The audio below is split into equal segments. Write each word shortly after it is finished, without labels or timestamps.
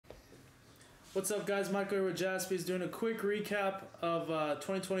What's up, guys? Michael here with Jaspys doing a quick recap of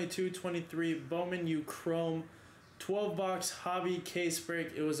 2022-23 Bowman U Chrome 12-box hobby case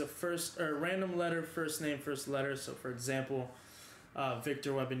break. It was a random letter, first name, first letter. So, for example,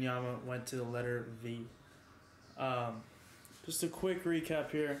 Victor Wembanyama went to the letter V. Just a quick recap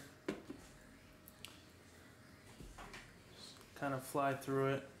here. Just kind of fly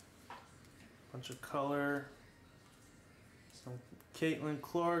through it. Bunch of color. Some Caitlin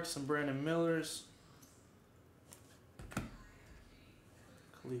Clark, some Brandon Millers,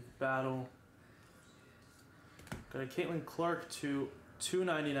 Khalif Battle. Got a Caitlin Clark to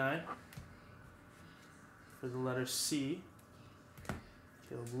 $2.99 for the letter C.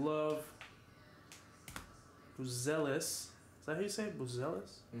 Caleb Love, Buzelis. Is that how you say it?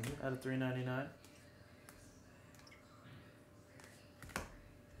 Buzelis? Out of $3.99.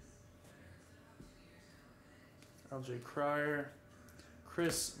 LJ Cryer,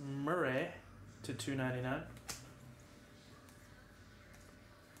 Chris Murray to $2.99.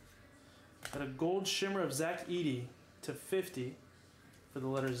 Got a gold shimmer of Zach Edey to $50 for the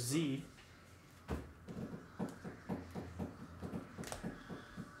letter Z.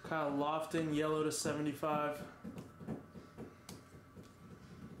 Kyle Lofton, yellow to $75.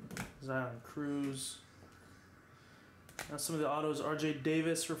 Zion Cruz. Now some of the autos: RJ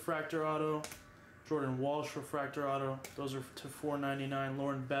Davis refractor auto. Jordan Walsh refractor auto, those are to $4.99.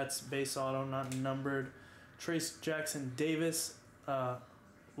 Lauren Betts base auto, not numbered. Trace Jackson Davis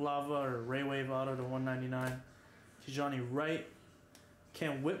lava or Ray Wave auto to $1.99. Tijani Wright,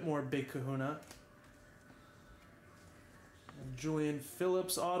 Cam Whitmore big kahuna. And Julian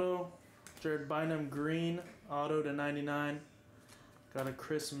Phillips auto, Jared Bynum green auto to $99. Got a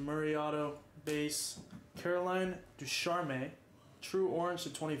Chris Murray auto base. Caroline Ducharme true orange to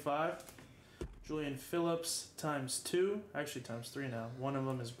 $25. Julian Phillips ×2, actually ×3 now. One of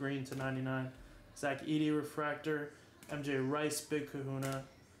them is green to $99. Zach Edey refractor, MJ Rice big kahuna,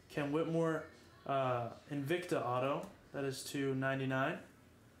 Ken Whitmore Invicta auto, that is to $99.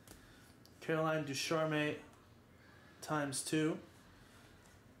 Caroline Ducharme ×2.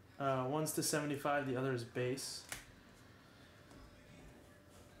 One's to $75, the other is base.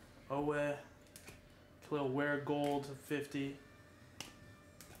 Owe Khalil Ware gold to $50.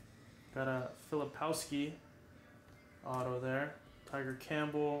 Got a Filipowski auto there. Tiger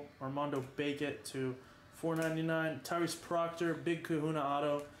Campbell, Armando Bakett to $4.99. Tyrese Proctor, big kahuna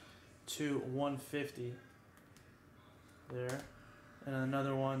auto to $150 there. And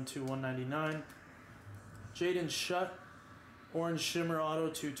another one to $199. Jaden Shutt, orange shimmer auto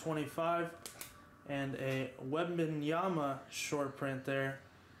to $25. And a Wembanyama short print there.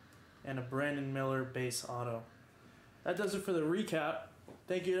 And a Brandon Miller base auto. That does it for the recap.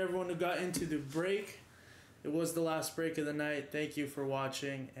 Thank you to everyone who got into the break. It was the last break of the night. Thank you for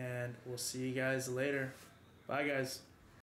watching, and we'll see you guys later. Bye, guys.